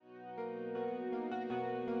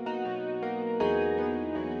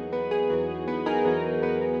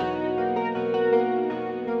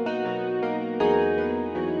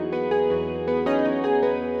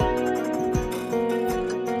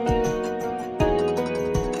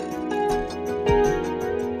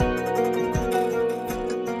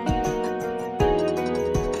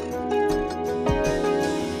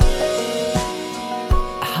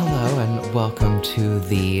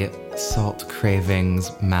the Salt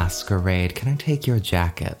Cravings Masquerade. Can I take your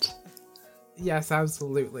jacket? Yes,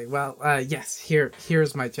 absolutely. Well, yes.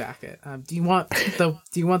 Here's my jacket. Do you want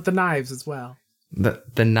the knives as well?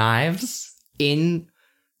 The knives in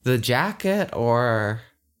the jacket, or?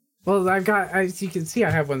 Well, I've got, as you can see,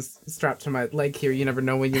 I have one strapped to my leg here. You never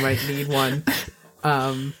know when you might need one.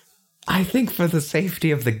 I think for the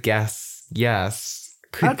safety of the guests, yes.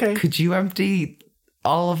 Okay. Could you empty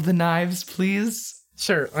all of the knives, please?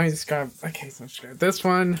 Sure. Let me just grab. Okay, so let's grab this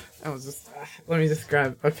one. Let me just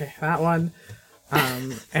grab. Okay, that one.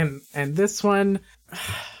 And this one.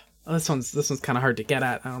 This one's kind of hard to get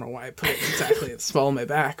at. I don't know why I put it exactly at the small of my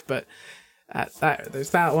back, but there's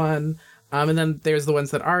that one. And then there's the ones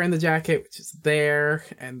that are in the jacket, which is there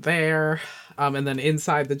and there. And then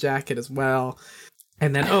inside the jacket as well.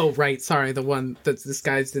 And then, the one that's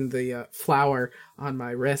disguised in the flower on my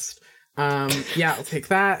wrist. Yeah, I'll take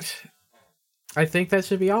that. I think that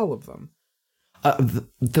should be all of them.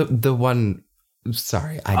 The one.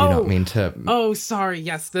 Sorry, I do not mean to. Oh, sorry.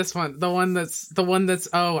 Yes, this one. The one that's.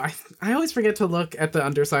 I always forget to look at the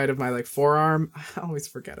underside of my forearm. I always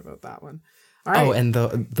forget about that one. All right. Oh, and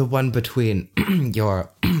the one between your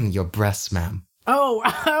breasts, ma'am.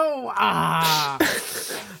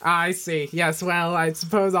 I see. Yes. Well, I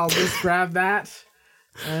suppose I'll just grab that,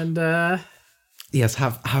 and yes,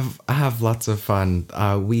 have lots of fun.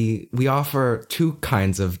 We offer two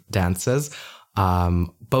kinds of dances.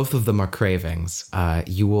 Both of them are cravings.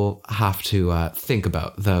 You will have to think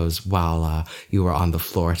about those while you are on the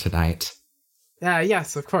floor tonight.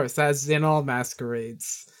 Yes, of course. As in all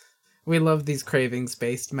masquerades, we love these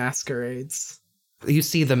cravings-based masquerades. You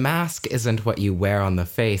see, the mask isn't what you wear on the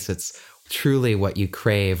face. It's truly what you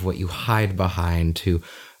crave, what you hide behind to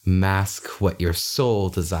mask what your soul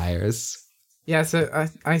desires. Yes,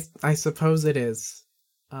 I suppose it is.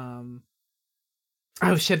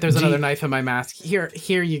 Oh shit, there's another knife in my mask. Here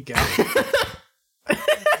you go.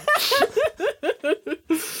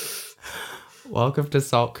 Welcome to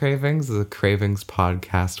Salt Cravings, the Cravings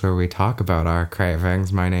podcast where we talk about our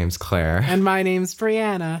cravings. My name's Claire. And my name's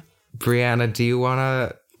Brianna. Brianna, do you want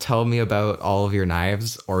to tell me about all of your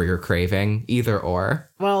knives or your craving? Either or.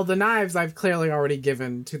 Well, the knives I've clearly already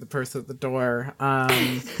given to the person at the door.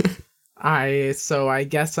 I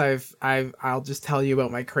guess I'll just tell you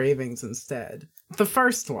about my cravings instead. The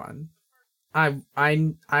first one,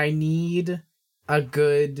 I need a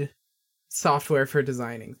good software for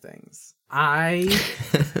designing things. I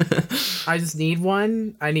just need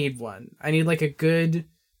one. I need a good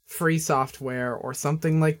free software or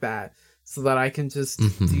something like that so that I can just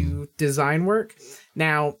do design work.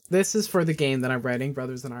 Now, this is for the game that I'm writing,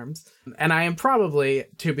 Brothers in Arms, and I am probably,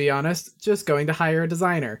 to be honest, just going to hire a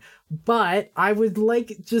designer. But I would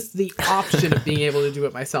like just the option of being able to do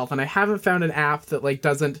it myself, and I haven't found an app that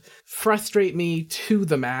doesn't frustrate me to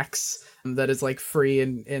the max, that is free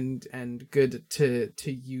and good to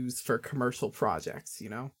use for commercial projects, you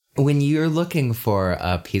know? When you're looking for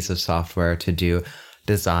a piece of software to do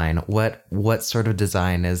design, what sort of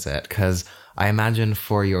design is it? Because I imagine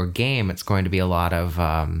for your game, it's going to be a lot of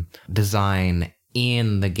design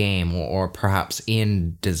in the game, or perhaps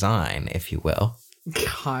in design, if you will.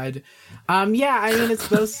 God. Yeah, I mean,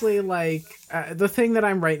 it's mostly the thing that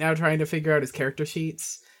I'm right now trying to figure out is character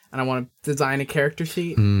sheets, and I want to design a character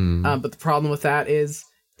sheet. But the problem with that is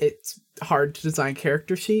it's hard to design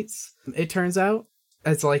character sheets, it turns out.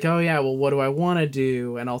 It's oh yeah, well, what do I want to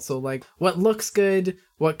do? And also what looks good?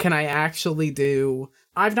 What can I actually do?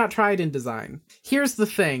 I've not tried InDesign. Here's the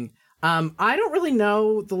thing. I don't really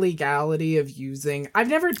know the legality of using... I've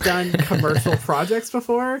never done commercial projects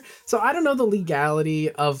before, so I don't know the legality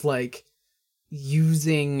of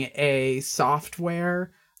using a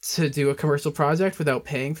software to do a commercial project without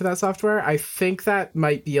paying for that software. I think that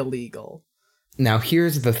might be illegal. Now,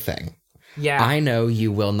 here's the thing. Yeah. I know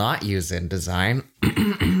you will not use InDesign,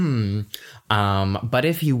 but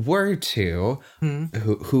if you were to,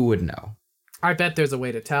 who would know? I bet there's a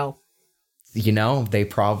way to tell. You know, they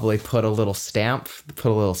probably put a little stamp,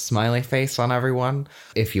 put a little smiley face on everyone.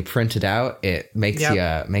 If you print it out, it makes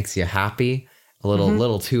you happy, a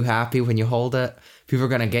little too happy when you hold it. People are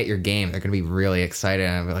gonna get your game; they're gonna be really excited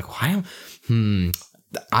and be like, "Why?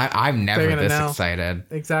 I'm never this excited."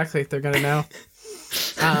 Exactly, they're gonna know.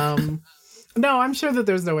 No, I'm sure that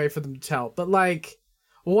there's no way for them to tell. But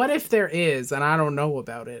what if there is, and I don't know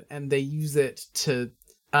about it, and they use it to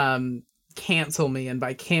cancel me, and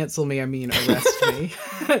by cancel me I mean arrest me,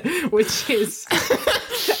 which is,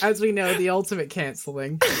 as we know, the ultimate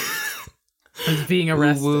canceling is being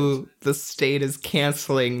arrested. Ooh, the state is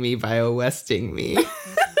canceling me by arresting me.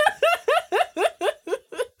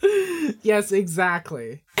 Yes,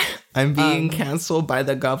 exactly. I'm being canceled by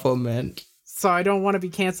the government. So I don't want to be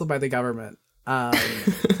canceled by the government.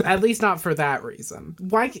 At least not for that reason.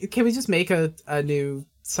 Why can we just make a new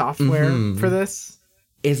software for this?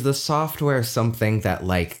 Is the software something that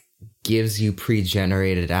like gives you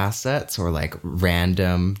pre-generated assets or like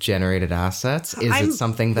random generated assets? Is it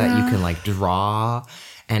something that you can like draw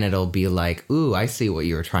and it'll be like, ooh, I see what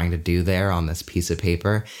you were trying to do there on this piece of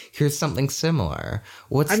paper. Here's something similar.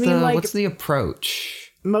 What's the approach?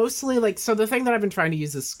 Mostly like, so the thing that I've been trying to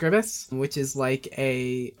use is Scribus, which is like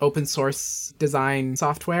a open source design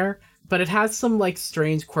software, but it has some like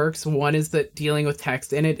strange quirks. One is that dealing with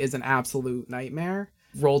text in it is an absolute nightmare.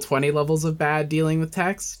 Roll 20 levels of bad dealing with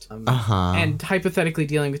text. And hypothetically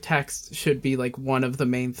dealing with text should be like one of the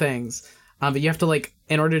main things. But you have to like,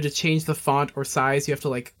 in order to change the font or size, you have to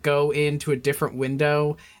like go into a different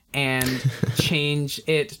window and change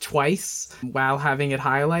it twice while having it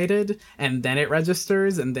highlighted, and then it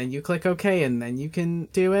registers, and then you click OK, and then you can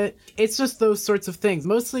do it. It's just those sorts of things.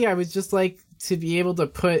 Mostly I would just like to be able to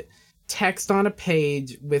put text on a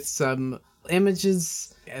page with some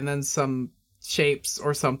images and then some shapes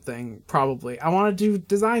or something, probably. I want to do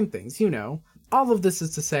design things, you know. All of this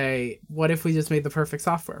is to say, what if we just made the perfect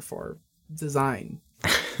software for design?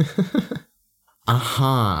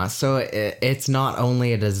 So it's not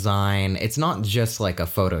only a design, it's not just like a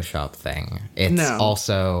Photoshop thing. It's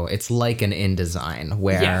also, it's like an InDesign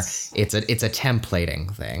where it's a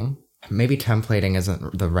templating thing. Maybe templating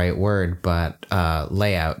isn't the right word, but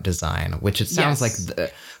layout design, which it sounds like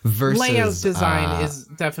versus... Layout design is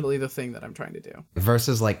definitely the thing that I'm trying to do.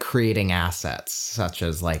 Versus like creating assets, such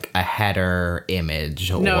as like a header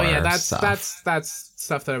image or that's stuff. that's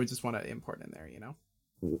stuff that I would just want to import in there, you know?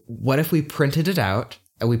 What if we printed it out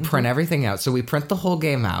and we print everything out? So we print the whole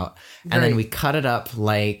game out and then we cut it up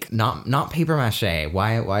like not paper mache.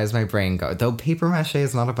 Why is my brain go? Though paper mache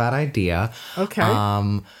is not a bad idea. Okay.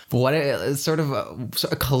 What is sort of a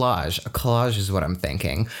collage. A collage is what I'm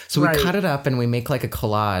thinking. So we cut it up and we make like a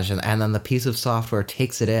collage and then the piece of software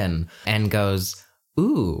takes it in and goes,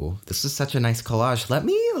 ooh, this is such a nice collage. Let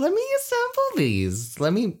me assemble these.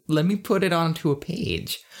 Let me put it onto a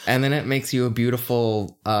page. And then it makes you a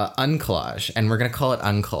beautiful uncollage. And we're going to call it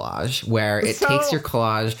uncollage, where it takes your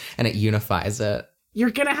collage and it unifies it. You're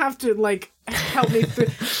going to have to like help me through.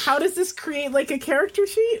 How does this create like a character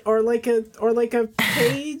sheet or like a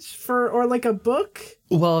page for, or like a book?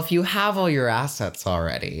 Well, if you have all your assets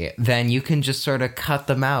already, then you can just sort of cut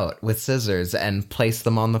them out with scissors and place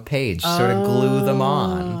them on the page, sort of glue them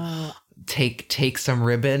on. Take some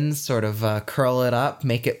ribbons, sort of curl it up,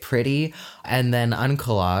 make it pretty, and then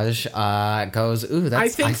uncollage goes, ooh,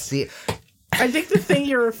 that's, I see. I think the thing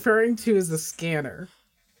you're referring to is a scanner.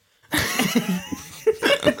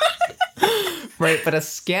 Right, but a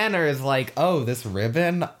scanner is like, oh, this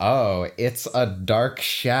ribbon, oh, it's a dark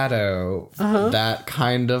shadow that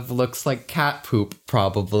kind of looks like cat poop,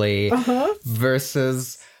 probably,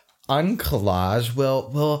 versus uncollage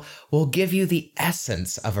will give you the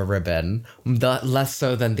essence of a ribbon, less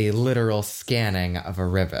so than the literal scanning of a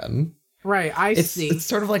ribbon. Right, I see. It's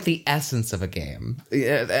sort of like the essence of a game.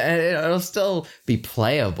 It'll still be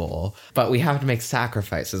playable, but we have to make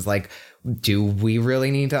sacrifices. Like, do we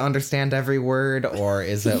really need to understand every word, or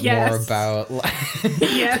is it more about...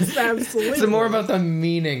 Yes, absolutely. Is it more about the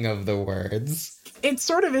meaning of the words? It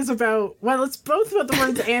sort of is about, well, it's both about the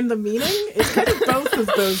words and the meaning. It's kind of both of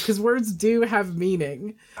those, because words do have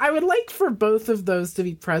meaning. I would like for both of those to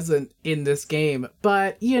be present in this game,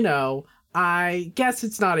 but, you know, I guess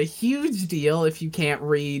it's not a huge deal if you can't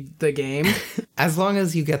read the game. As long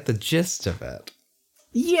as you get the gist of it.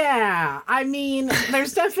 Yeah, I mean,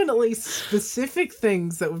 there's definitely specific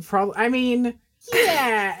things that would probably, I mean,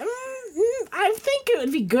 yeah, I think it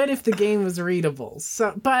would be good if the game was readable.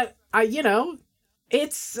 So, but, you know,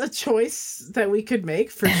 it's a choice that we could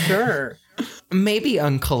make for sure. Maybe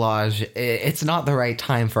uncollage, it's not the right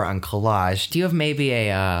time for uncollage. Do you have maybe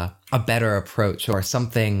a better approach or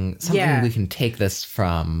something we can take this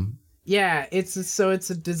from? Yeah, it's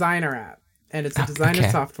a designer app. And it's a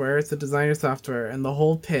designer software. It's a designer software. And the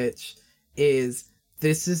whole pitch is,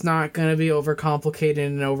 this is not going to be overcomplicated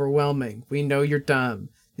and overwhelming. We know you're dumb.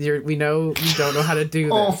 We know you don't know how to do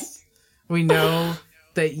this. We know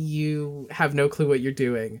that you have no clue what you're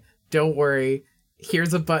doing. Don't worry.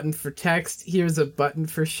 Here's a button for text. Here's a button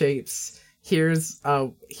for shapes. Here's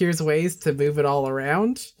ways to move it all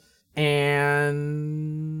around.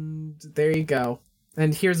 And there you go.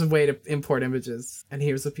 And here's a way to import images. And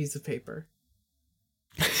here's a piece of paper.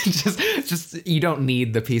 just you don't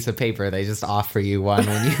need the piece of paper. They just offer you one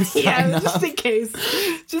when you sign up. Just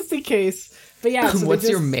in case. But yeah, so what's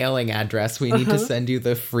your mailing address? We need to send you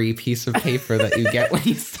the free piece of paper that you get when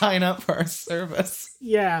you sign up for our service.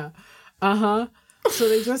 Yeah. So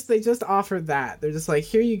they just offer that. They're just like,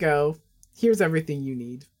 here you go. Here's everything you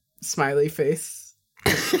need. Smiley face.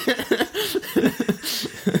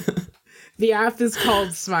 The app is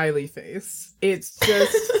called Smiley Face. It's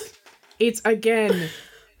again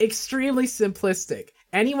extremely simplistic.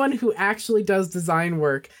 Anyone who actually does design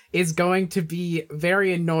work is going to be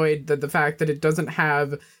very annoyed that the fact that it doesn't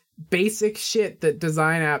have basic shit that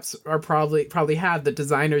design apps are probably have that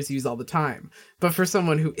designers use all the time. But for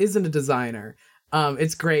someone who isn't a designer,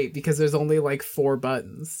 it's great because there's only like 4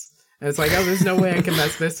 buttons. And it's like, oh, there's no way I can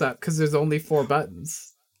mess this up because there's only 4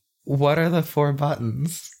 buttons. What are the 4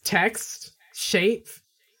 buttons? Text, shape,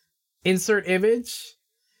 insert image,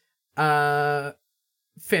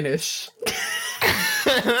 finish.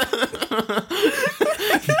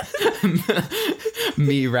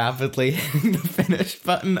 Me rapidly hitting the finish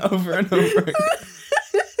button over and over again.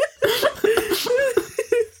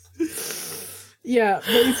 Yeah,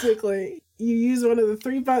 basically, you use one of the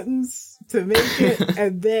 3 buttons to make it,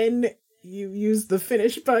 and then you use the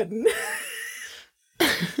finish button.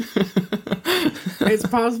 It's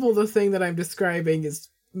possible the thing that I'm describing is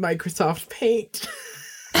Microsoft Paint.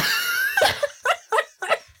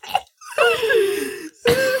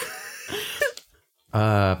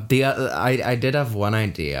 I did have one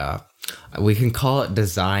idea. We can call it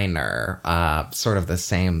Designer, sort of the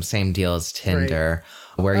same deal as Tinder,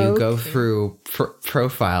 right, where you go through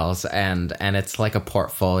profiles and it's like a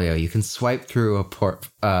portfolio. You can swipe through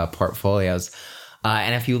portfolios,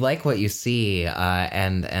 and if you like what you see,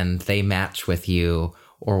 and they match with you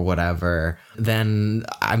or whatever, then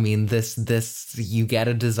I mean, this you get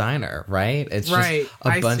a designer, right? It's just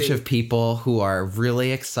a bunch of people who are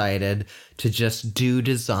really excited to just do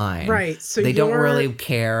design. Right. So they don't really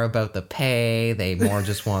care about the pay. They more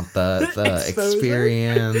just want the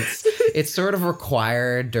experience. It's sort of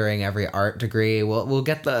required during every art degree. We'll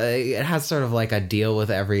get it has sort of like a deal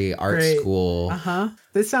with every art school.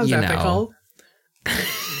 This sounds ethical.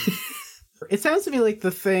 It sounds to me like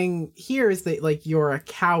the thing here is that like you're a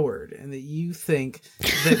coward and that you think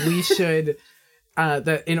that we should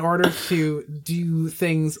that in order to do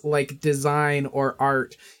things like design or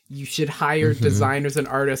art, you should hire designers and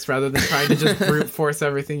artists rather than trying to just brute force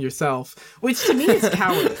everything yourself, which to me is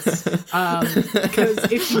cowardice. Because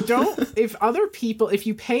if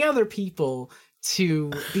you pay other people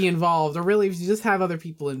to be involved, or really if you just have other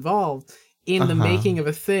people involved in the making of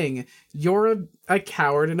a thing, you're a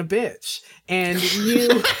coward and a bitch, and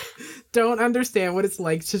you don't understand what it's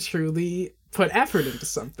like to truly put effort into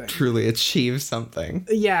something, truly achieve something.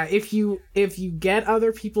 Yeah, if you get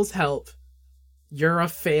other people's help, you're a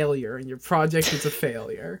failure and your project is a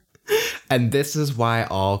failure. And this is why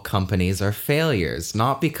all companies are failures,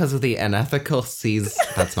 not because of the unethical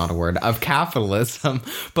that's not a word, of capitalism,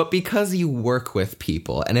 but because you work with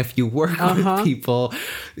people. And if you work with people,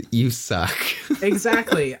 you suck.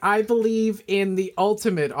 Exactly. I believe in the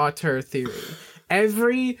ultimate auteur theory.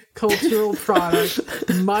 Every cultural product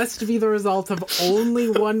must be the result of only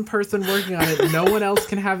one person working on it. No one else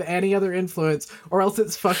can have any other influence, or else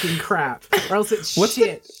it's fucking crap, or else it's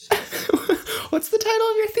shit. What's the title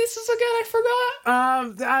of your thesis again? I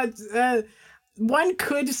forgot. One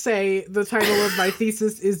could say the title of my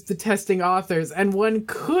thesis is Detesting Authors, and one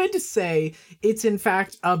could say it's in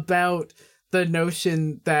fact about the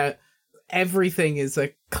notion that everything is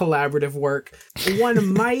a collaborative work.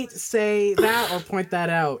 One might say that or point that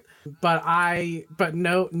out, but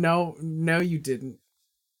no, you didn't.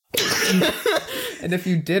 And if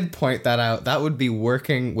you did point that out, that would be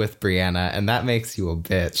working with Brianna, and that makes you a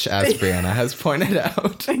bitch, as Brianna has pointed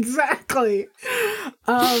out. Exactly.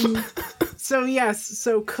 So yes,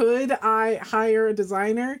 so could I hire a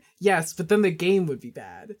designer? Yes, but then the game would be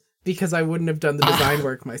bad because I wouldn't have done the design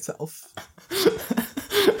work myself.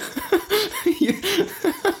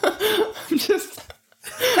 I'm just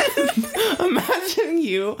imagining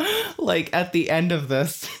you, like, at the end of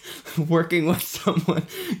this, working with someone,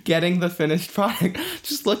 getting the finished product,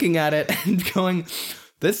 just looking at it and going,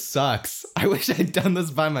 this sucks. I wish I'd done this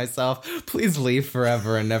by myself. Please leave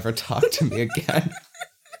forever and never talk to me again.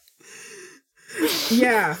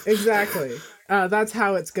 Yeah, exactly. That's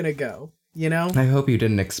how it's gonna go, you know? I hope you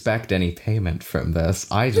didn't expect any payment from this.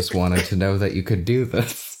 I just wanted to know that you could do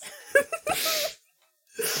this.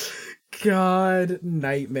 God,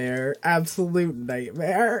 nightmare. Absolute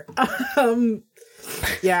nightmare.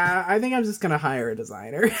 Yeah, I think I'm just gonna hire a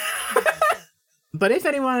designer. But if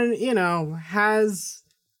anyone, has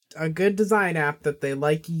a good design app that they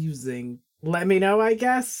like using, let me know, I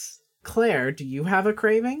guess. Claire, do you have a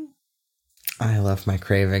craving? I left my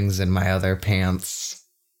cravings in my other pants.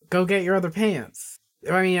 Go get your other pants.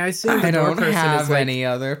 I mean, I assume I the door don't person have is like, any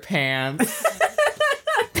other pants.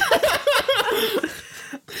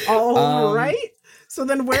 all right. So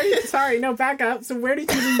then where do you, sorry, no, back up. So where do you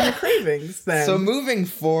do your cravings then? So moving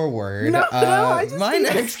forward, my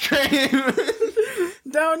next craving.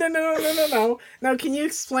 No. Now, can you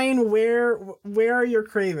explain where are your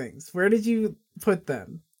cravings? Where did you put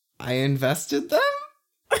them? I invested them?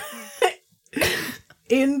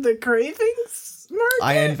 In the cravings market?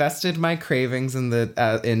 I invested my cravings in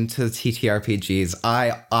the into TTRPGs.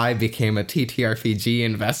 I became a TTRPG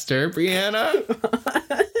investor, Brianna.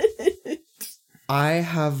 I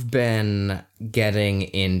have been getting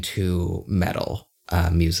into metal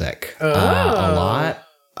music a lot.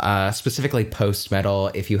 Specifically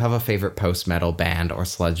post-metal. If you have a favorite post-metal band or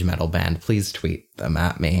sludge metal band, please tweet them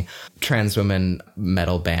at me. Trans women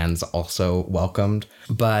metal bands also welcomed.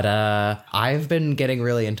 But I've been getting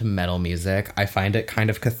really into metal music. I find it kind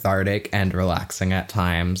of cathartic and relaxing at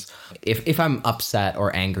times. If I'm upset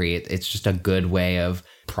or angry, it's just a good way of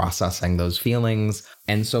processing those feelings.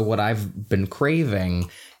 And so what I've been craving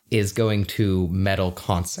is going to metal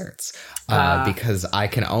concerts because I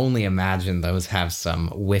can only imagine those have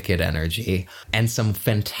some wicked energy and some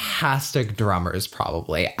fantastic drummers,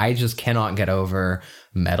 probably. I just cannot get over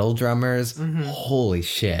metal drummers. Mm-hmm. Holy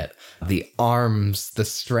shit. The arms, the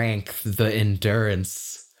strength, the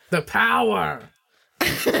endurance. The power.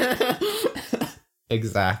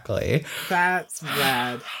 Exactly. That's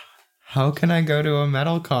rad. How can I go to a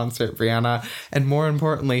metal concert, Brianna? And more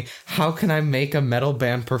importantly, how can I make a metal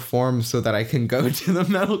band perform so that I can go to the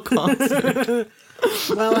metal concert?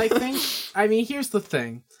 Well, I mean, here's the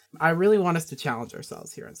thing. I really want us to challenge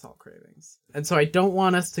ourselves here in Salt Cravings. And so I don't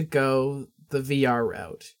want us to go the VR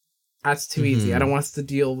route. That's too easy. I don't want us to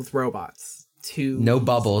deal with robots. No easy.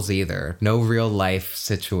 Bubbles either. No real life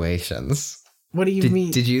situations. What do you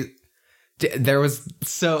mean? Did you... There was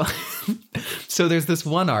so there's this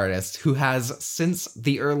one artist who has since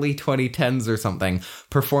the early 2010s or something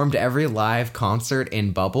performed every live concert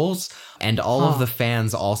in bubbles, and all of the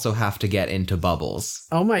fans also have to get into bubbles.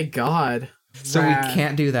 Oh my god. So we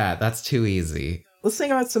can't do that. That's too easy. Let's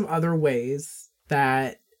think about some other ways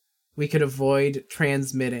that we could avoid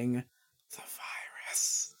transmitting the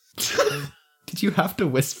virus. Did you have to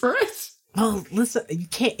whisper it? Well, listen, you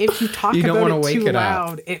can't, if you talk about it too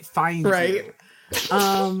loud, it finds you.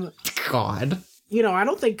 God. You know, I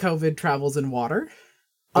don't think COVID travels in water.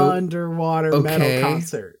 Underwater metal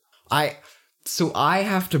concert. So I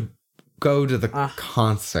have to go to the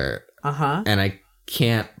concert. And I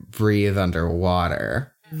can't breathe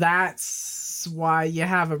underwater. That's why you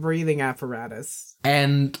have a breathing apparatus.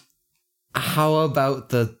 And how about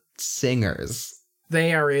the singers?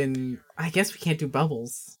 They are in, I guess we can't do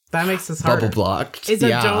bubbles. That makes us harder. Bubble blocked. Is a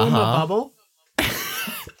dome a bubble?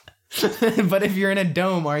 But if you're in a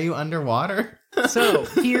dome, are you underwater? So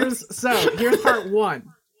here's part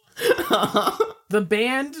one. The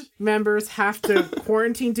band members have to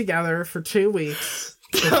quarantine together for 2 weeks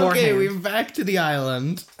beforehand. Okay, we're back to the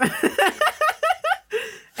island.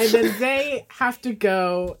 And then they have to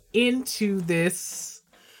go into this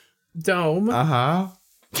dome.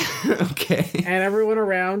 Okay. And everyone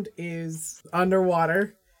around is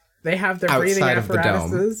underwater. They have their breathing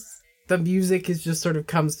apparatuses. The music is just sort of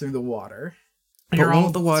comes through the water. But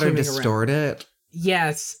won't the water distort it?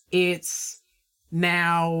 Yes, it's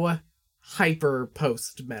now hyper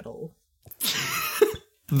post-metal.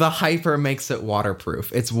 The hyper makes it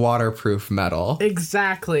waterproof. It's waterproof metal.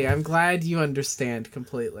 Exactly. I'm glad you understand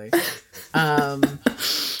completely.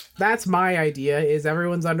 That's my idea, is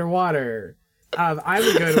everyone's underwater. I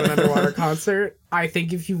would go to an underwater concert. I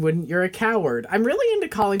think if you wouldn't, you're a coward. I'm really into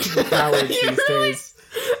calling people cowards these days.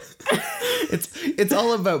 It's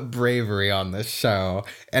all about bravery on this show.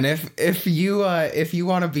 And if you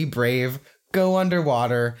want to be brave, go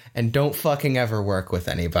underwater and don't fucking ever work with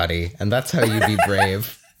anybody. And that's how you be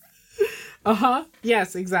brave.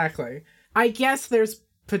 Yes, exactly. I guess there's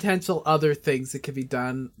potential other things that could be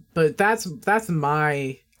done, but that's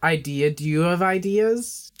my idea. Do you have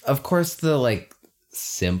ideas? Of course, the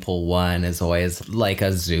simple one is always like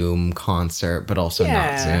a Zoom concert, but also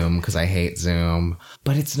not Zoom because I hate Zoom.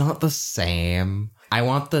 But it's not the same. I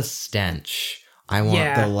want the stench. I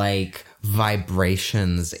want the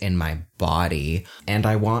vibrations in my body. And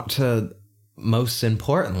I want to, most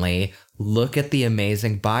importantly, look at the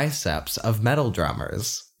amazing biceps of metal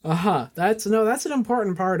drummers. That's an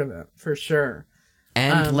important part of it, for sure.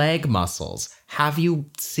 And leg muscles. Have you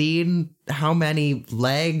seen how many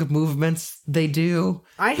leg movements they do?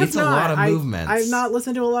 I have it's not. A lot of movements. I've not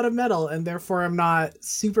listened to a lot of metal, and therefore I'm not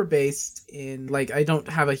super based in, like, I don't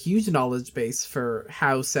have a huge knowledge base for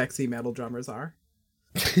how sexy metal drummers are.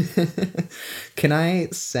 Can I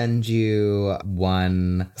send you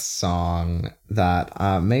one song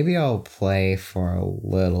that maybe I'll play for a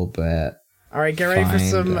little bit? All right, get ready for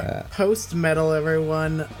some post-metal,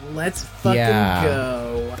 everyone. Let's fucking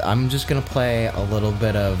go. I'm just going to play a little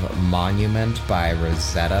bit of Monument by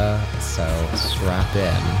Rosetta, so strap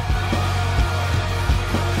in.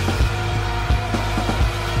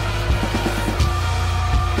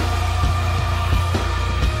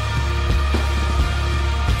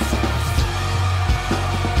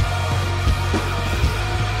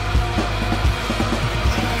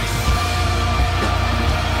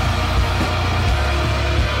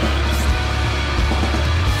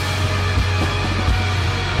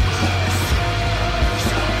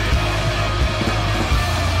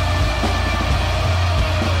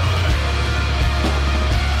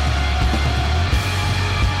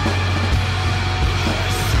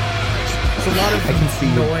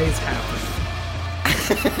 Noise happening.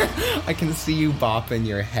 I can see you bopping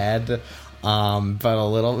your head, but a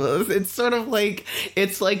little. It's sort of like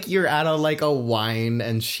you're at a wine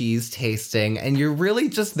and cheese tasting, and you're really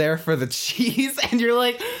just there for the cheese, and you're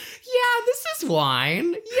like, yeah, this is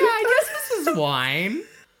wine. Yeah, I guess this is wine.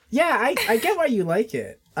 Yeah, I get why you like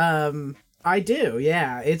it. I do.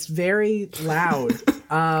 Yeah, it's very loud.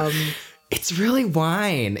 It's really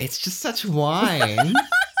wine. It's just such wine.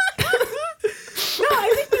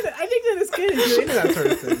 If you're into that sort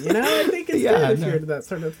of thing, you know? I think it's good if you're into that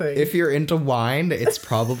sort of thing. If you're into wine, it's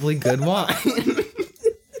probably good wine.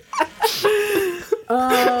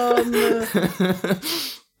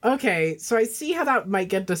 Okay, so I see how that might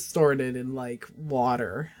get distorted in, like,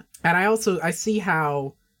 water. And I see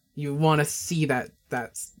how you want to see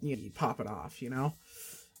that's, you know, pop it off, you know?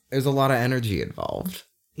 There's a lot of energy involved.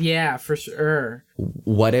 Yeah, for sure.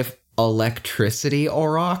 What if electricity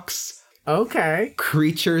aurochs? Okay.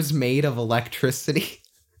 Creatures made of electricity.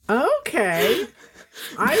 Okay.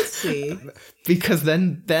 I see. Because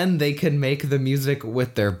then they can make the music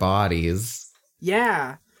with their bodies.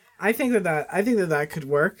 Yeah. I think that could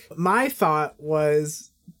work. My thought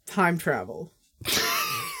was time travel.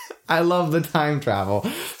 I love the time travel.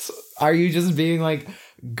 So are you just being like,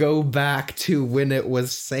 go back to when it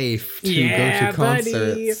was safe to go to concerts?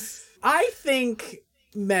 Buddy. I think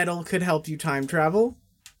metal could help you time travel.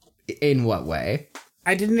 In what way?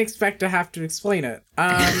 I didn't expect to have to explain it.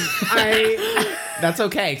 That's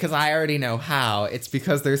okay, because I already know how. It's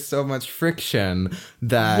because there's so much friction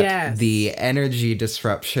that the energy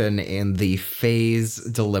disruption in the phase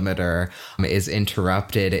delimiter is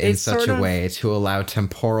interrupted in such a way to allow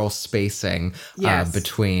temporal spacing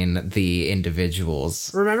between the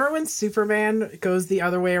individuals. Remember when Superman goes the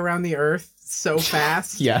other way around the Earth so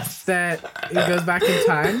fast that he goes back in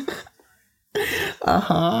time?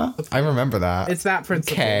 I remember that. It's that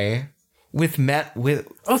principle. Okay.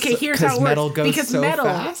 Here's how it metal works. Goes because so metal,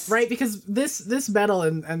 fast? right? Because this metal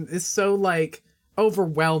and is so like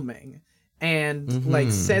overwhelming and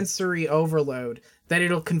like sensory overload that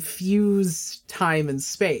it'll confuse time and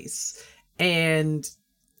space, and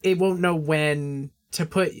it won't know when to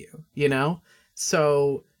put you. You know,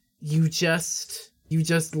 so you just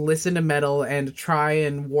listen to metal and try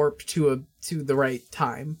and warp to the right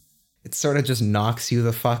time. It sort of just knocks you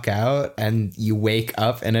the fuck out and you wake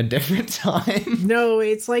up in a different time. No,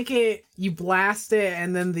 it's like you blast it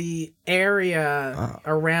and then the area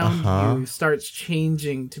around you starts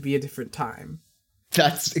changing to be a different time.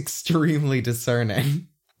 That's extremely discerning.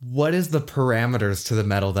 What is the parameters to the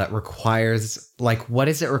metal that requires, like, what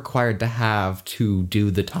is it required to have to do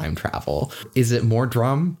the time travel? Is it more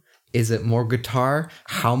drum? Is it more guitar?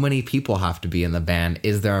 How many people have to be in the band?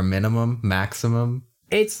 Is there a minimum, maximum?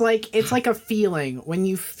 It's like a feeling when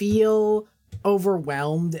you feel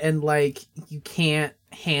overwhelmed and like you can't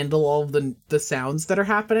handle all of the sounds that are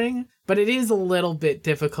happening, but it is a little bit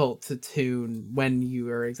difficult to tune when you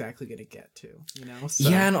are exactly going to get to, you know? So.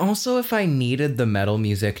 Yeah, and also if I needed the metal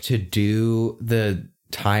music to do the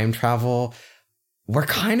time travel, we're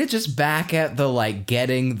kind of just back at the like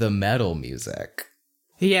getting the metal music.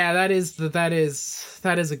 Yeah, that is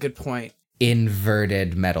a good point.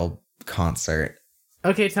 Inverted metal concert.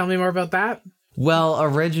 Okay, tell me more about that. Well,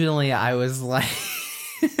 originally I was like...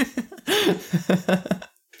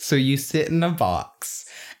 So you sit in a box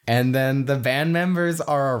and then the band members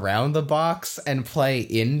are around the box and play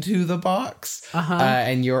into the box,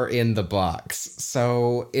 and you're in the box.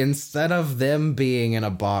 So instead of them being in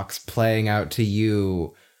a box playing out to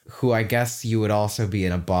you, who I guess you would also be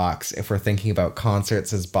in a box if we're thinking about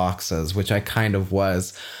concerts as boxes, which I kind of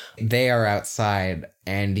was, they are outside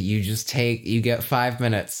and you get 5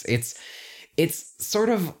 minutes. It's sort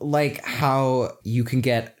of like how you can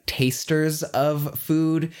get tasters of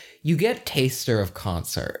food. You get taster of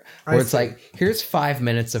concert, where it's like, here's 5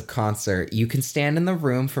 minutes of concert. You can stand in the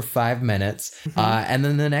room for 5 minutes, and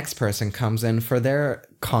then the next person comes in for their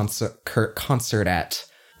concertette.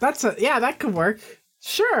 That could work.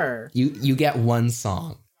 Sure. You get one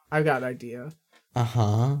song. I've got an idea.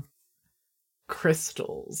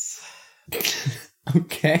 Crystals.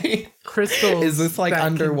 Okay. Crystals. Is this like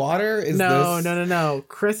underwater? No.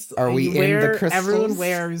 Are we in the crystals? Everyone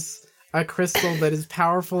wears a crystal that is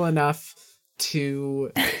powerful enough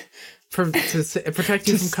to protect you from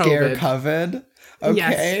COVID. Scare COVID? Okay.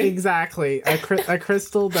 Yes, exactly. A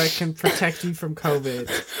crystal that can protect you from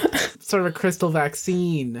COVID. Sort of a crystal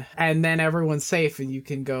vaccine. And then everyone's safe and you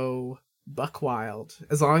can go buck wild.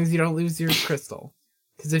 As long as you don't lose your crystal.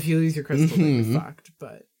 Because if you lose your crystal, then you're fucked.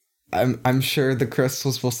 But I'm sure the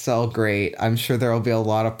crystals will sell great. I'm sure there will be a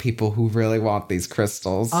lot of people who really want these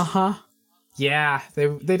crystals. Yeah, they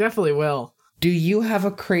definitely will. Do you have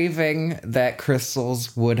a craving that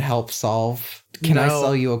crystals would help solve? Can I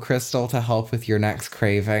sell you a crystal to help with your next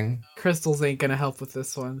craving? Crystals ain't gonna help with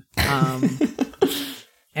this one.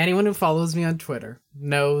 Anyone who follows me on Twitter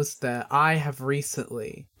knows that I have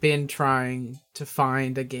recently been trying to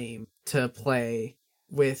find a game to play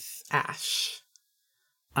with Ash.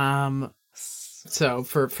 So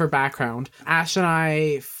for background, Ash and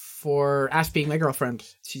I, for Ash being my girlfriend,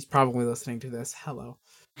 she's probably listening to this. Hello.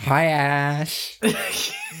 Hi, Ash.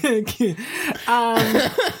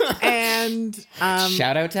 And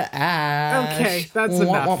shout out to Ash. Okay, that's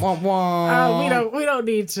enough. We don't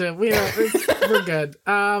need to. We're good.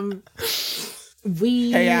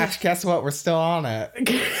 Hey, Ash, guess what? We're still on it.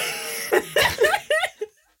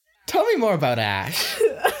 Tell me more about Ash.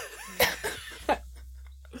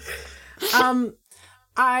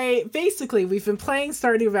 We've been playing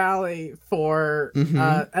Stardew Valley for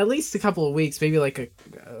at least a couple of weeks, maybe like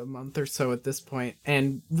a month or so at this point,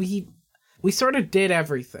 and we sort of did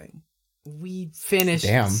everything. We finished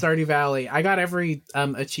Stardew Valley. I got every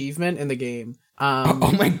achievement in the game.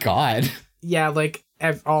 Oh my god. Yeah, like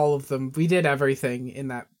all of them. We did everything in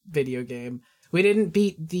that video game. We didn't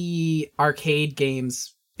beat the arcade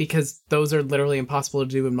games because those are literally impossible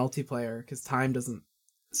to do in multiplayer because time doesn't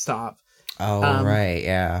stop. Oh, right,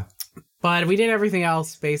 yeah. But we did everything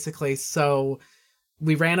else, basically, so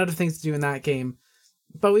we ran out of things to do in that game.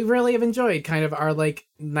 But we really have enjoyed kind of our, like,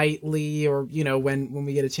 nightly, or, you know, when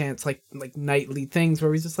we get a chance, like nightly things where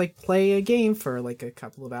we just, like, play a game for, like, a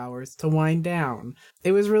couple of hours to wind down.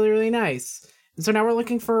 It was really, really nice. And so now we're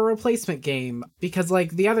looking for a replacement game, because, like,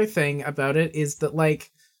 the other thing about it is that, like,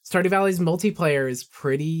 Stardew Valley's multiplayer is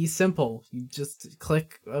pretty simple. You just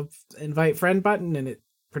click a invite friend button and it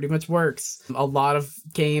pretty much works. A lot of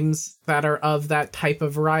games that are of that type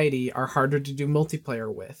of variety are harder to do multiplayer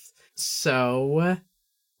with. So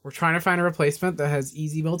we're trying to find a replacement that has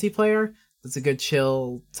easy multiplayer, that's a good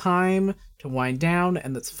chill time to wind down,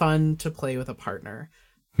 and that's fun to play with a partner.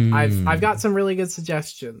 I've got some really good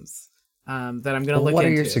suggestions that I'm going to look into. What are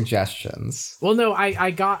your suggestions? Well, no,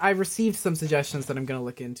 I received some suggestions that I'm going to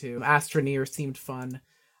look into. Astroneer seemed fun.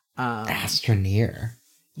 Astroneer?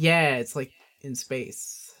 Yeah, it's like in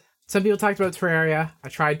space. Some people talked about Terraria. I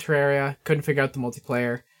tried Terraria, couldn't figure out the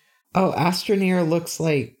multiplayer. Oh, Astroneer looks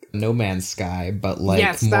like No Man's Sky, but like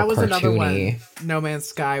yes, more that was cartoony. Another one. No Man's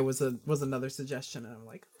Sky was another suggestion, and I'm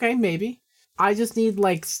like, okay, maybe. I just need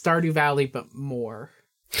like Stardew Valley, but more.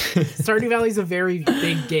 Stardew Valley's a very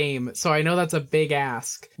big game, so I know that's a big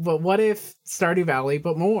ask. But what if Stardew Valley,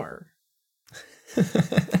 but more?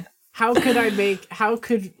 What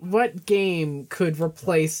game could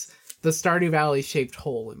replace the Stardew Valley shaped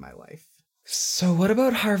hole in my life? So what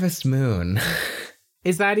about Harvest Moon?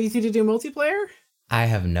 Is that easy to do multiplayer? I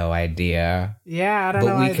have no idea. Yeah, I don't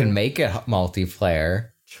know. But we either. can make it multiplayer.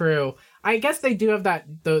 True. I guess they do have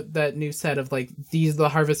that new set of like these are the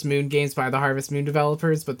Harvest Moon games by the Harvest Moon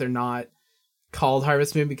developers, but they're not called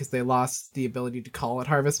Harvest Moon because they lost the ability to call it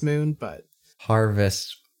Harvest Moon. But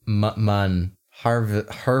Harvestman.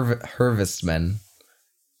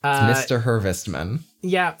 Mr. Harvestman.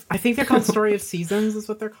 Yeah, I think they're called Story of Seasons is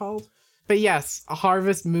what they're called. But yes,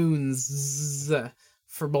 Harvest Moons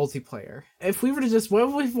for multiplayer. If we were to just,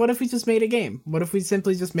 what if we just made a game? What if we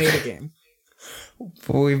simply just made a game?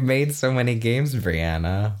 We've made so many games,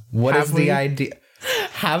 Brianna. What is the idea?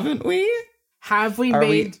 Haven't we? Have we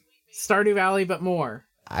made Stardew Valley but more?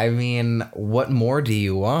 I mean, what more do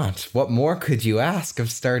you want? What more could you ask of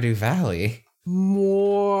Stardew Valley?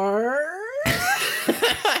 More?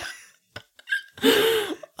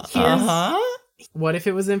 What if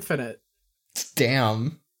it was infinite?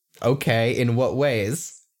 Damn. Okay, in what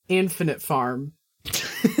ways? Infinite farm.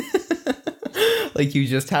 Like you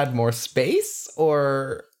just had more space,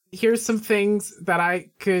 or? Here's some things that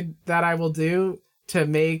I will do to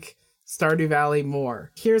make Stardew Valley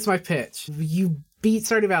more. Here's my pitch. You beat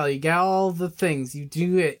Stardew Valley, you get all the things, you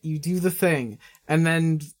do the thing, and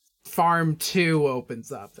then Farm 2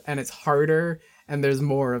 opens up, and it's harder, and there's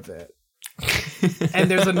more of it.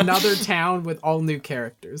 And there's another town with all new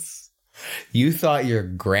characters. You thought your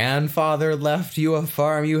grandfather left you a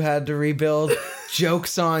farm you had to rebuild?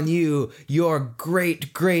 Joke's on you. Your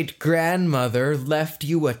great-great-grandmother left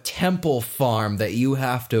you a temple farm that you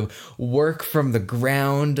have to work from the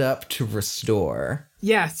ground up to restore.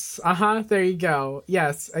 Yes, there you go.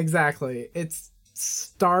 Yes, exactly. It's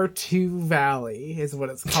Stardew Valley is what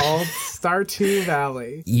it's called. Stardew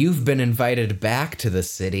Valley. You've been invited back to the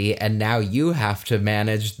city, and now you have to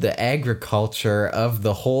manage the agriculture of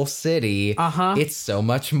the whole city. It's so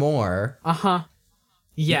much more.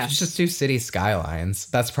 Yes. You just do City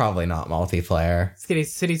Skylines. That's probably not multiplayer.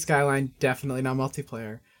 City Skyline, definitely not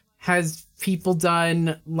multiplayer. Has people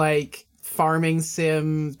done, like, farming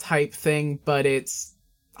sim type thing, but it's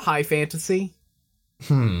high fantasy?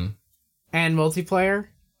 And multiplayer?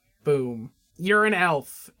 Boom. You're an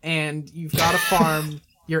elf, and you've got a farm,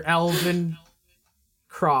 your elven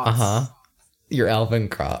crops. Your elven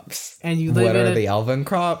crops. And you live What in are the elven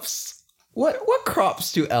crops? What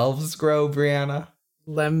crops do elves grow, Brianna?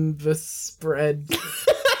 Lembas spread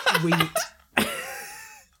wheat.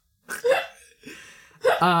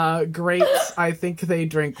 Grapes, I think they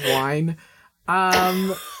drink wine.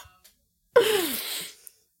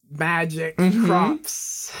 Magic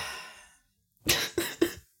crops.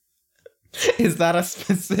 Is that a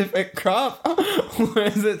specific crop? Or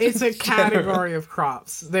is it It's a category of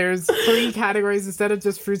crops. There's 3 categories instead of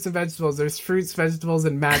just fruits and vegetables. There's fruits, vegetables,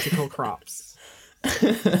 and magical crops.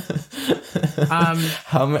 How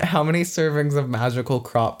many servings of magical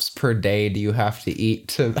crops per day do you have to eat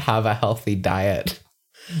to have a healthy diet?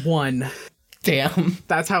 1. Damn.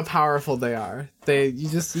 That's how powerful they are. You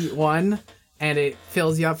just eat 1, and it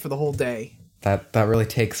fills you up for the whole day. That really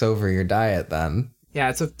takes over your diet then. Yeah,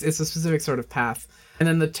 it's a specific sort of path. And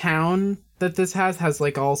then the town that this has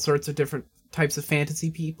like all sorts of different types of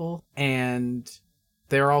fantasy people, and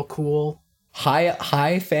they're all cool.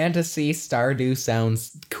 High fantasy Stardew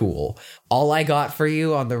sounds cool. All I got for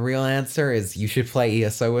you on the real answer is you should play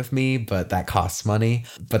ESO with me, but that costs money.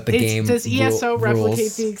 But does ESO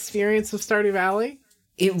replicate the experience of Stardew Valley?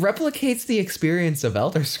 It replicates the experience of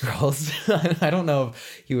Elder Scrolls. I don't know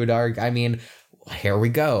if you would argue. I mean, here we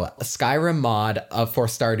go. A Skyrim mod for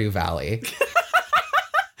Stardew Valley.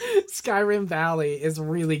 Skyrim Valley is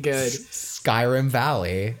really good. Skyrim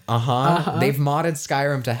Valley. They've modded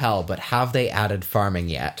Skyrim to hell, but have they added farming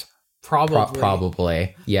yet?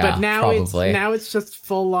 Probably. Yeah, but now probably. It's just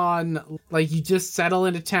full on, like, you just settle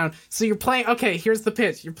into town. So you're playing, okay, here's the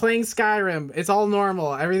pitch. You're playing Skyrim. It's all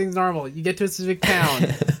normal. Everything's normal. You get to a specific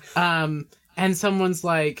town. And someone's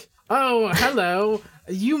like, oh, hello.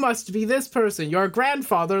 You must be this person. Your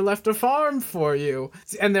grandfather left a farm for you.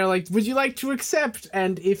 And they're like, would you like to accept?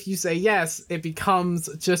 And if you say yes, it becomes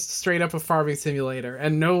just straight up a farming simulator.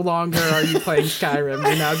 And no longer are you playing Skyrim.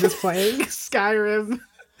 You're now just playing Skyrim.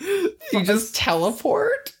 You just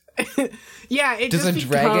teleport? Yeah, it Does a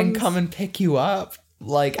dragon come and pick you up?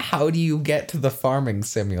 Like, how do you get to the farming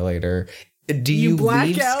simulator? Do you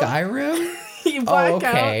leave Skyrim? You black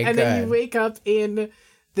out, and then you wake up in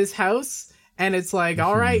this house, and it's like,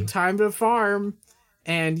 all right, time to farm.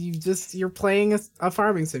 And you're playing a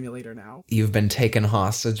farming simulator now. You've been taken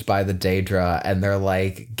hostage by the Daedra, and they're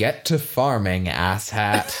like, get to farming,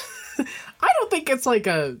 asshat. I don't think it's like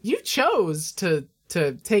you chose to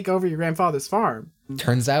take over your grandfather's farm.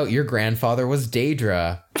 Turns out your grandfather was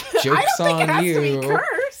Daedra. Joke's on you. I don't think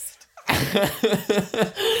it has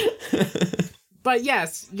to be cursed. But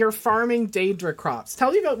yes, you're farming Daedra crops.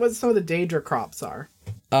 Tell me about what some of the Daedra crops are.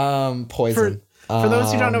 Poison. For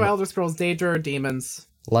those who don't know Elder Scrolls, Daedra are demons.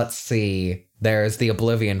 Let's see. There's the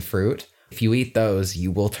Oblivion fruit. If you eat those,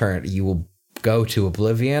 you will go to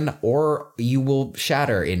Oblivion, or you will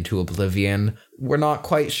shatter into Oblivion. We're not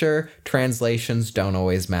quite sure. Translations don't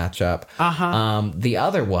always match up. The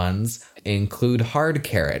other ones include hard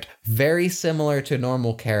carrot. Very similar to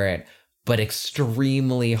normal carrot, but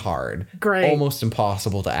extremely hard. Great. Almost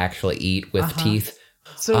impossible to actually eat with teeth.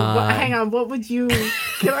 So hang on, what would you?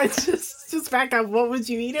 Can I just back up? What would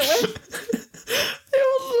you eat it with?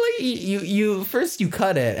 You first you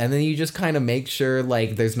cut it, and then you just kind of make sure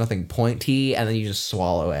like there's nothing pointy, and then you just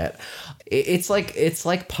swallow it. It's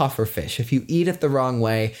like puffer fish. If you eat it the wrong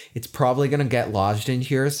way, it's probably gonna get lodged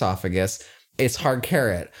into your esophagus. It's hard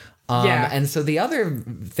carrot. And so the other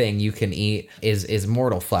thing you can eat is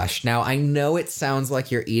mortal flesh. Now I know it sounds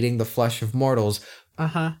like you're eating the flesh of mortals.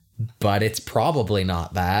 But it's probably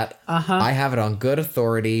not that. I have it on good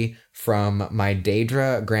authority from my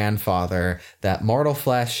Daedra grandfather that mortal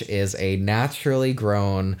flesh is a naturally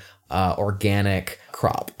grown organic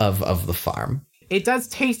crop of the farm. It does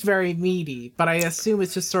taste very meaty, but I assume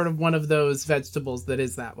it's just sort of one of those vegetables that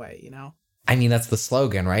is that way, you know? I mean, that's the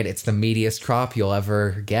slogan, right? It's the meatiest crop you'll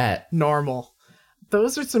ever get. Normal.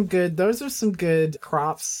 Those are some good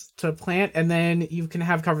crops to plant, and then you can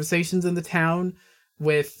have conversations in the town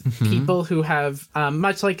with people who have,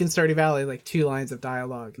 much like in Stardew Valley, like 2 lines of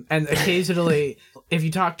dialogue. And occasionally, if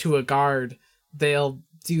you talk to a guard, they'll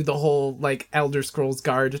do the whole, like, Elder Scrolls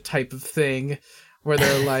guard type of thing, where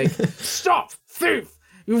they're like, "Stop, thief!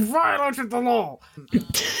 You violated the law!"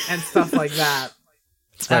 and stuff like that.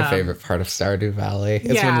 It's my favorite part of Stardew Valley.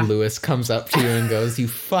 It's when Lewis comes up to you and goes, "You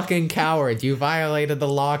fucking coward! You violated the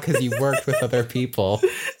law because you worked with other people."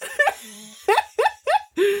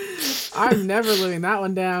 I'm never living that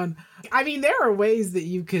one down. I mean, there are ways that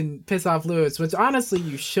you can piss off Lewis, which honestly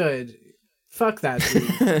you should. Fuck that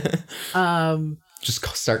dude. Just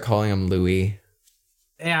start calling him Louie.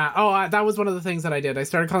 Yeah. Oh, that was one of the things that I did. I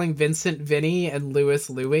started calling Vincent Vinny and Lewis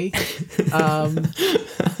Louie.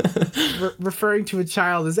 Referring to a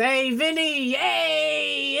child as, "Hey, Vinny!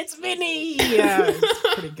 Hey, it's Vinny!" Yeah,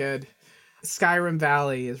 it's pretty good. Skyrim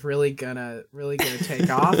Valley is really gonna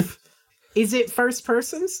take off. Is it first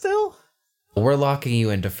person still? We're locking you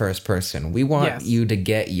into first person. We want you to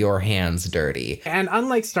get your hands dirty. And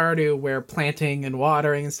unlike Stardew, where planting and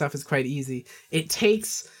watering and stuff is quite easy,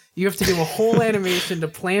 you have to do a whole animation to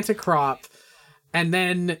plant a crop, and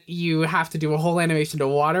then you have to do a whole animation to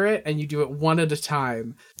water it, and you do it one at a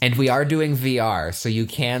time. And we are doing VR, so you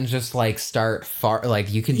can just like start far,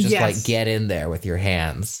 like you can just like get in there with your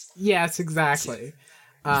hands. Yes, exactly.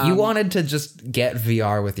 You wanted to just get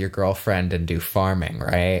VR with your girlfriend and do farming,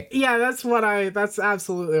 right? Yeah, that's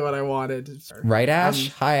absolutely what I wanted. Right,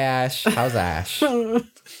 Ash? Hi, Ash. How's Ash?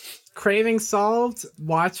 Craving solved.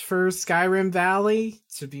 Watch for Skyrim Valley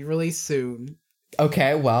to be released soon.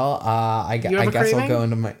 Okay, well, I guess I'll go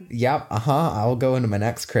into my... Yep, I'll go into my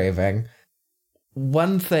next craving.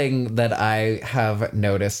 One thing that I have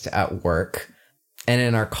noticed at work and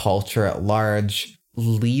in our culture at large,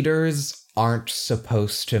 leaders aren't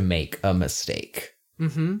supposed to make a mistake.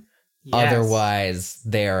 Yes. Otherwise,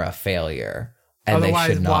 they're a failure. And they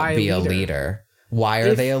should not be a leader. Why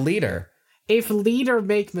are they a leader? If leader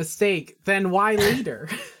make mistake, then why leader?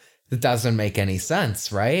 It doesn't make any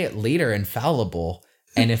sense, right? Leader infallible.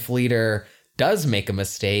 And if leader does make a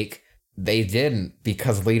mistake, they didn't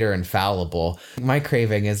because leader infallible. My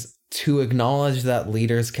craving is to acknowledge that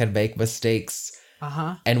leaders can make mistakes.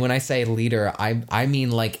 And when I say leader, I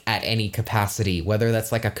mean like at any capacity, whether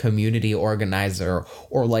that's like a community organizer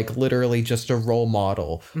or like literally just a role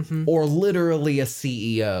model or literally a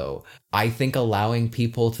CEO. I think allowing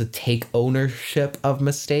people to take ownership of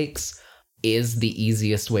mistakes is the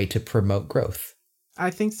easiest way to promote growth.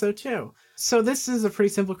 I think so too. So this is a pretty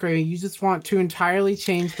simple craving. You just want to entirely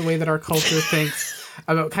change the way that our culture thinks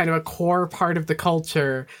about kind of a core part of the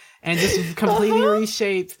culture and just completely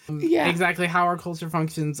reshape exactly how our culture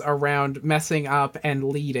functions around messing up and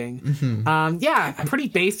leading. Pretty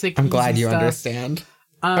basic. I'm glad you understand.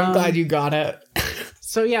 I'm glad you got it.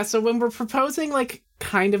 So when we're proposing like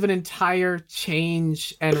kind of an entire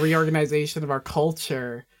change and reorganization of our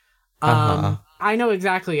culture, I know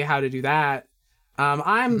exactly how to do that.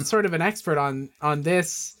 I'm sort of an expert on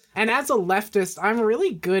this. And as a leftist, I'm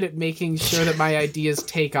really good at making sure that my ideas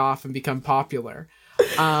take off and become popular.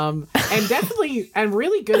 And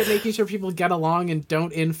really good at making sure people get along and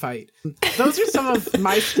don't infight. Those are some of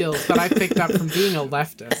my skills that I picked up from being a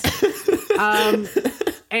leftist.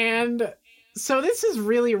 And so this is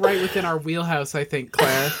really right within our wheelhouse, I think,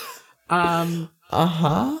 Claire.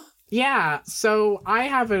 Yeah, so I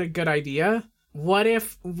have a good idea. What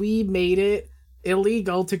if we made it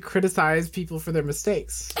illegal to criticize people for their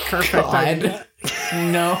mistakes? Perfect idea.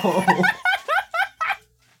 No.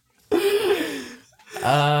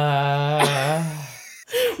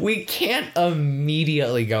 We can't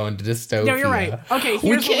immediately go into dystopia. No, you're right. Okay, here's we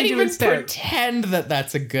can't what we do even instead. Pretend that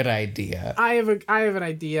that's a good idea. I have an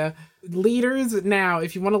idea. leaders now,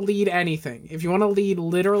 if you want to lead anything, if you want to lead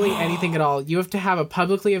literally anything at all, you have to have a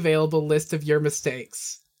publicly available list of your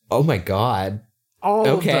mistakes. Oh my God. All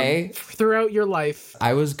of them throughout your life.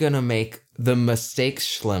 I was gonna make the mistakes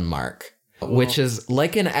Schlim mark, which is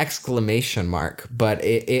like an exclamation mark, but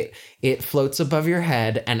it floats above your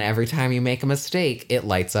head, and every time you make a mistake, it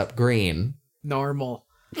lights up green. Normal.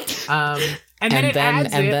 And then it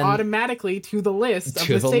adds it automatically to the list of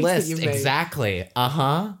mistakes that you've made. Exactly.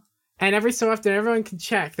 Uh-huh. And every so often, everyone can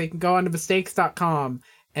check. They can go onto mistakes.com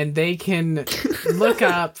and they can look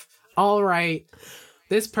up, all right,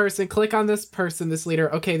 this person, click on this person, this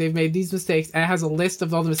leader. Okay, they've made these mistakes. And it has a list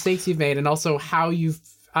of all the mistakes you've made and also how you've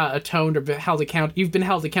atoned or you've been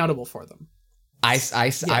held accountable for them. I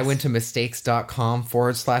went to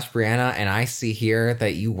mistakes.com/Brianna, and I see here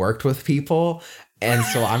that you worked with people, and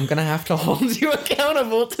so I'm gonna have to hold you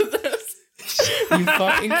accountable to this. You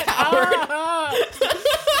fucking coward.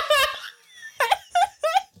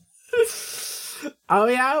 Oh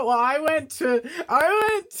yeah, well I went to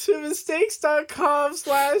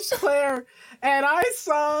mistakes.com/Claire, and I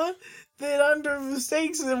saw that under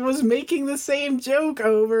mistakes it was making the same joke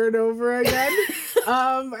over and over again.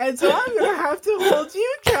 And so I'm gonna have to hold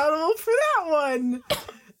you accountable for that one.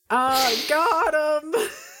 Got him.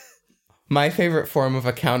 My favorite form of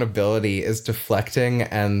accountability is deflecting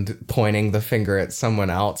and pointing the finger at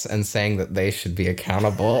someone else and saying that they should be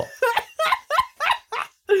accountable.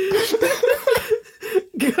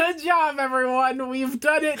 Good job, everyone. We've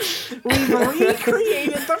done it. We've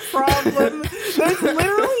recreated the problem. There's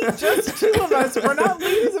literally just two of us. We're not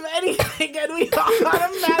leaders of anything, and we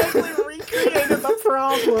automatically recreated the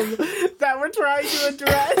problem that we're trying to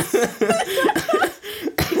address.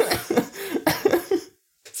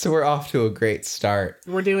 So we're off to a great start.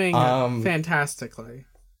 We're doing fantastically.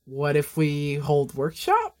 What if we hold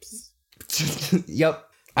workshops? Yep.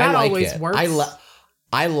 That I like always it. works.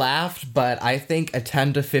 I laughed, but I think a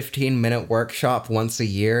 10 to 15 minute workshop once a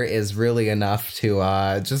year is really enough to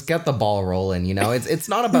just get the ball rolling, you know? It's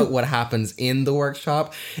not about what happens in the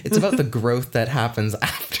workshop. It's about the growth that happens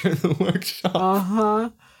after the workshop. Uh-huh.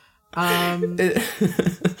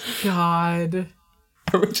 God.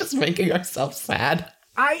 Are we just making ourselves sad?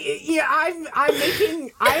 I'm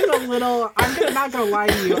not gonna lie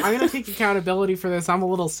to you. I'm gonna take accountability for this. I'm a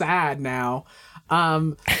little sad now.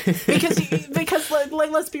 Because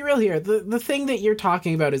like let's be real here. The thing that you're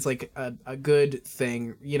talking about is like a good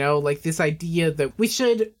thing, you know, like this idea that we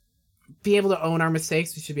should be able to own our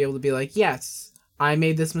mistakes. We should be able to be like, yes, I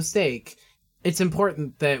made this mistake. It's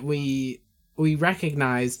important that we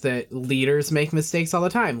recognize that leaders make mistakes all the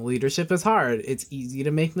time. Leadership is hard. It's easy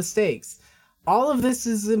to make mistakes. All of this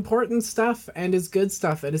is important stuff and is good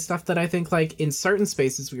stuff and is stuff that I think like in certain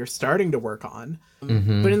spaces we are starting to work on.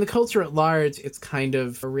 Mm-hmm. But in the culture at large, it's kind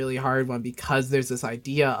of a really hard one because there's this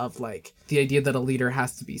idea of like the idea that a leader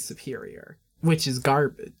has to be superior, which is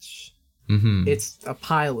garbage. Mm-hmm. It's a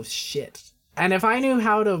pile of shit. And if I knew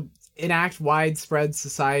how to enact widespread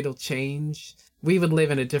societal change, we would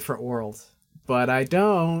live in a different world. But I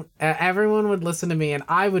don't. Everyone would listen to me and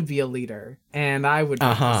I would be a leader and I would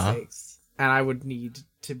make mistakes. And I would need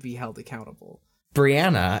to be held accountable.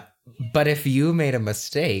 Brianna, but if you made a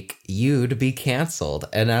mistake, you'd be canceled.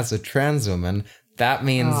 And as a trans woman, that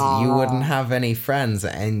means you wouldn't have any friends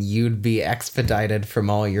and you'd be expedited from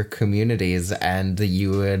all your communities and you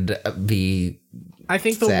would be I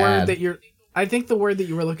think the word that you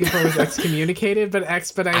were looking for was excommunicated, but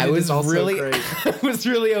expedited is also great. I was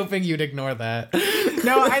really hoping you'd ignore that.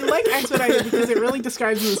 No, I like expedited because it really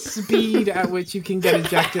describes the speed at which you can get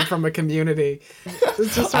ejected from a community.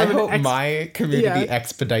 It's just I hope my community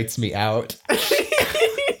expedites me out.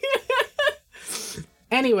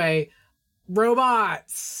 Anyway,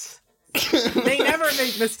 robots. They never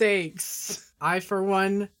make mistakes. I, for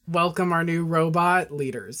one, welcome our new robot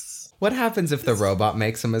leaders. What happens if the robot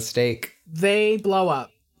makes a mistake? They blow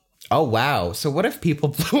up. Oh, wow. So what if people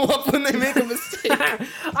blow up when they make a mistake?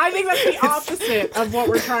 I think that's the opposite of what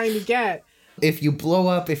we're trying to get. If you blow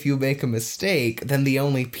up, if you make a mistake, then the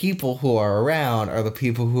only people who are around are the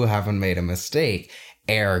people who haven't made a mistake.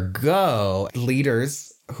 Ergo,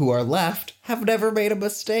 leaders who are left have never made a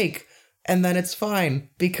mistake. And then it's fine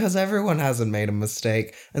because everyone hasn't made a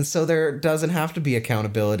mistake. And so there doesn't have to be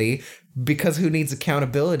accountability because who needs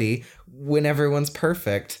accountability when everyone's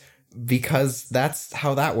perfect? Because that's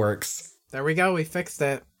how that works. There we go. We fixed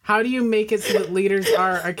it. How do you make it so that leaders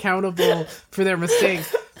are accountable for their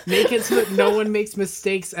mistakes? Make it so that no one makes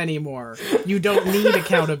mistakes anymore. You don't need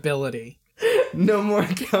accountability. No more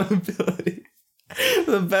accountability.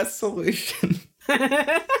 The best solution.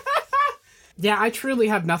 Yeah, I truly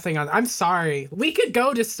have nothing on. I'm sorry. We could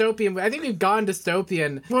go dystopian. I think we've gone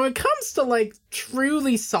dystopian. When it comes to like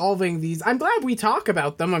truly solving these, I'm glad we talk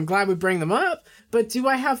about them. I'm glad we bring them up. But do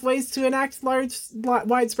I have ways to enact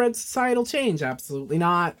widespread societal change? Absolutely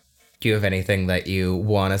not. Do you have anything that you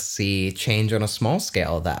want to see change on a small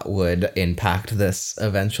scale that would impact this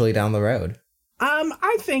eventually down the road?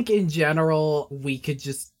 I think in general we could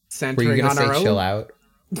just center on our own. Were you gonna say chill out,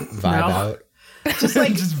 vibe out, just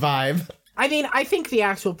like just vibe? I mean, I think the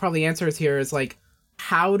actual probably answers here is like,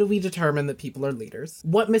 how do we determine that people are leaders?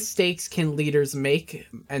 What mistakes can leaders make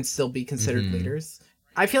and still be considered leaders?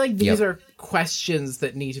 I feel like these are questions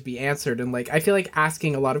that need to be answered. And like, I feel like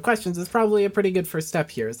asking a lot of questions is probably a pretty good first step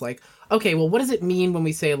here. Is like, okay, well, what does it mean when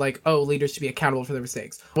we say like, oh, leaders should be accountable for their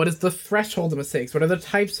mistakes? What is the threshold of mistakes? What are the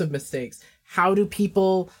types of mistakes? How do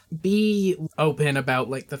people be open about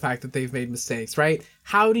like the fact that they've made mistakes, right?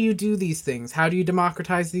 How do you do these things? How do you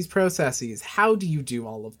democratize these processes? How do you do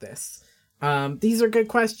all of this? These are good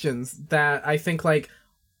questions that I think like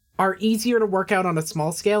are easier to work out on a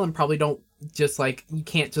small scale and probably don't just like, you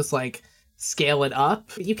can't just like scale it up.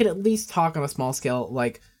 But you can at least talk on a small scale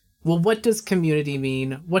like, well, what does community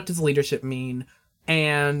mean? What does leadership mean?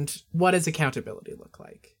 And what does accountability look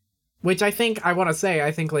like? Which I think, I want to say,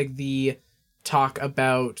 I think like the talk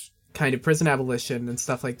about kind of prison abolition and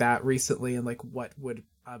stuff like that recently, and like what would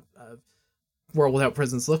a world without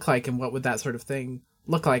prisons look like and what would that sort of thing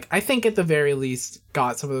look like, I think at the very least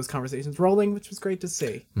got some of those conversations rolling, which was great to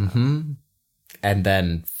see. And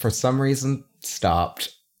then for some reason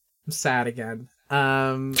stopped. I'm sad again.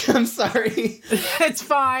 I'm sorry. It's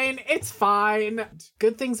fine.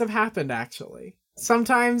 Good things have happened, actually.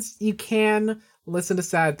 Sometimes you can listen to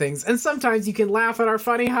sad things, and sometimes you can laugh at our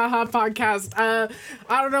funny haha podcast. I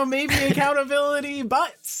don't know, maybe accountability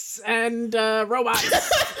butts and robots.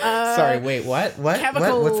 Sorry, wait, what?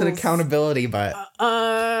 Chemicals, what's an accountability butt?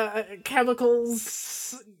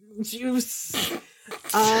 Chemicals, juice,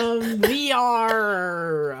 VR.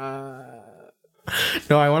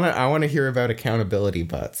 No, I wanna hear about accountability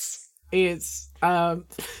butts. It's no,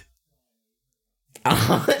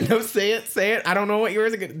 say it. I don't know what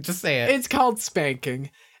yours are gonna. Just say it. It's called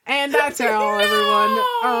spanking, and that's all, everyone.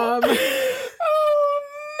 Oh no,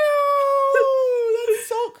 that is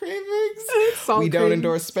Salt Cravings. We don't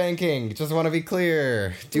endorse spanking. Just want to be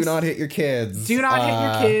clear. Do not hit your kids. Do not hit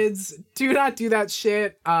your kids. Do not do that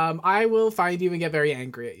shit. I will find you and get very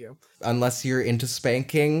angry at you. Unless you're into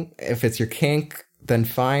spanking, if it's your kink, then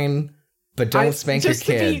fine. But don't spank your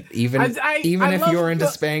kid, even if you're into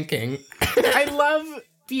spanking. I love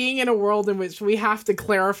being in a world in which we have to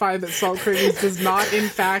clarify that Salt Cravings does not, in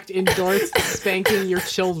fact, endorse spanking your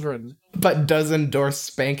children. But does endorse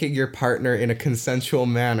spanking your partner in a consensual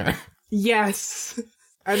manner. Yes.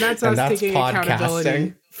 And that's us taking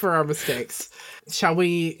accountability for our mistakes. Shall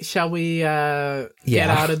we get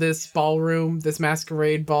out of this ballroom, this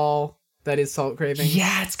masquerade ball that is Salt Cravings?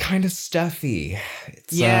 Yeah, it's kind of stuffy.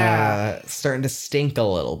 It's starting to stink a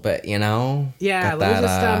little bit, you know? Yeah,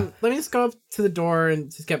 let me just go up to the door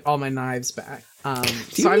and just get all my knives back. Do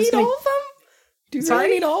you need all of them? Do you really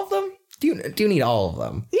need all of them? Do you need all of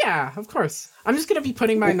them? Yeah, of course. I'm just going to be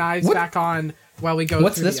putting my knives back on while we go.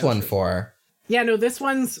 What's this one for? Yeah, no, this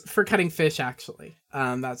one's for cutting fish, actually.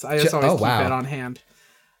 I just always keep it on hand.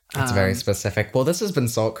 That's very specific. Well, this has been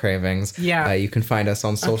Salt Cravings. Yeah. You can find us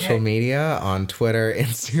on social media, on Twitter,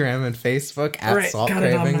 Instagram, and Facebook at Salt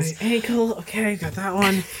Cravings. Got it on my ankle. Okay, got that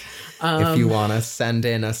one. If you want to send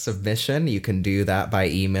in a submission, you can do that by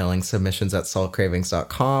emailing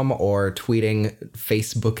submissions@saltcravings.com or tweeting,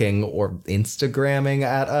 Facebooking, or Instagramming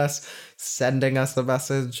at us, sending us a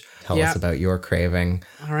message. Tell us about your craving.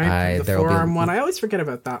 All right, the forearm one. I always forget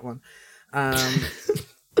about that one.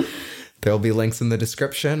 There'll be links in the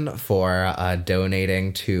description for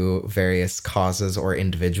donating to various causes or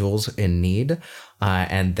individuals in need.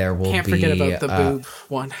 And there will Can't forget about the boob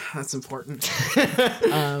one. That's important.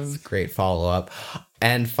 It's a great follow-up.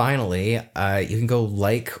 And finally, you can go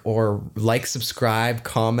like, subscribe,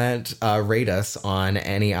 comment, rate us on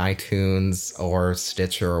any iTunes or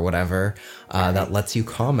Stitcher or whatever that lets you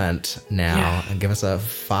comment now and give us a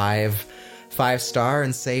 5-star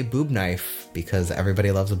and say boob knife, because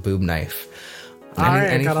everybody loves a boob knife.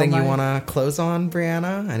 Anything you want to close on,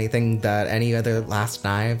 Brianna? Any other last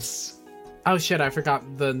knives? Oh shit, I forgot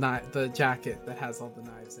the jacket that has all the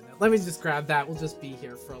knives in it. Let me just grab that. We'll just be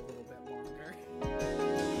here for a little bit longer.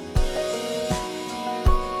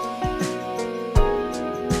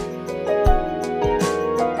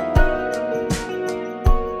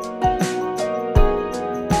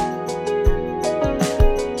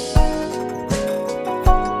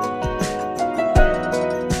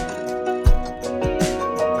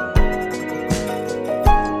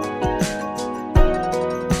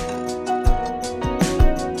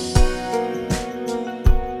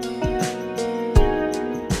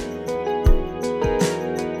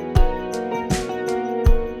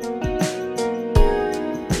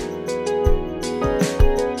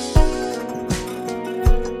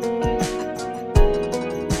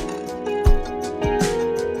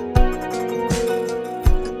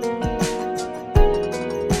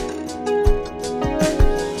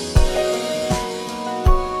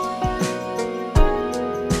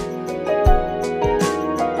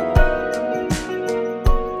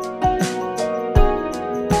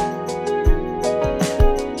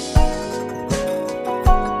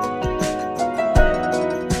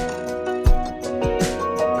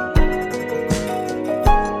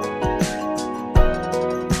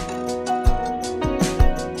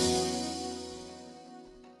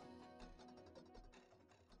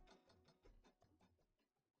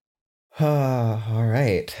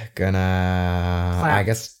 right, I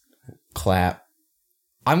guess clap.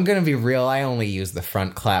 I'm gonna be real, I only use the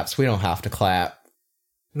front claps. We don't have to clap.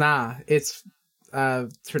 Nah, it's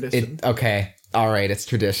tradition. Okay, all right, it's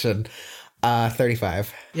tradition.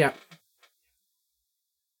 35. Yeah.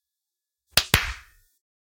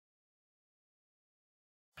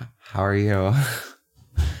 How are you?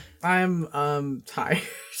 I'm tired.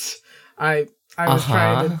 I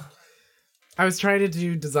was trying to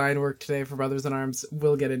do design work today for Brothers in Arms.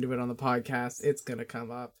 We'll get into it on the podcast. It's gonna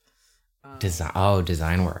come up.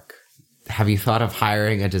 Design work. Have you thought of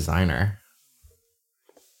hiring a designer?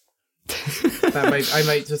 I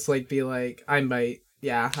might just like be like, I might.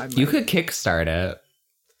 You could kickstart it.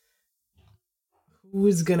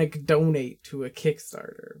 Who's gonna donate to a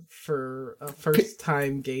Kickstarter for a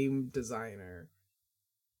first-time game designer?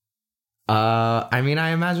 I mean,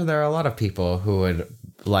 I imagine there are a lot of people who would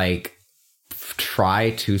like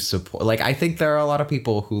try to support. Like, I think there are a lot of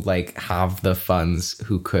people who like have the funds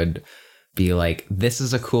who could be like, this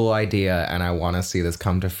is a cool idea and I want to see this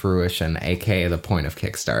come to fruition, aka the point of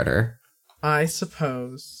Kickstarter. I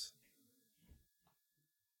suppose.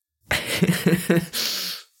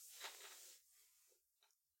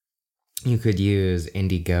 You could use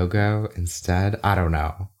Indiegogo instead. I don't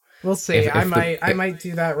know. We'll see. I might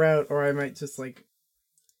do that route, or I might just like,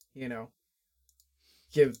 pay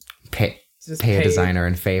a designer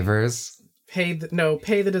in favors. Pay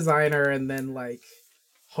the designer and then like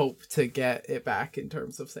hope to get it back in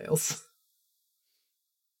terms of sales.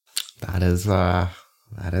 That is an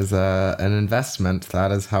investment.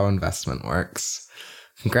 That is how investment works.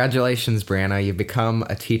 Congratulations, Brianna. You become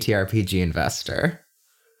a TTRPG investor.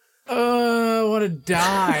 I want to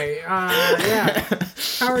die. Yeah.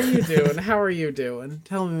 How are you doing?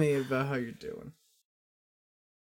 Tell me about how you're doing.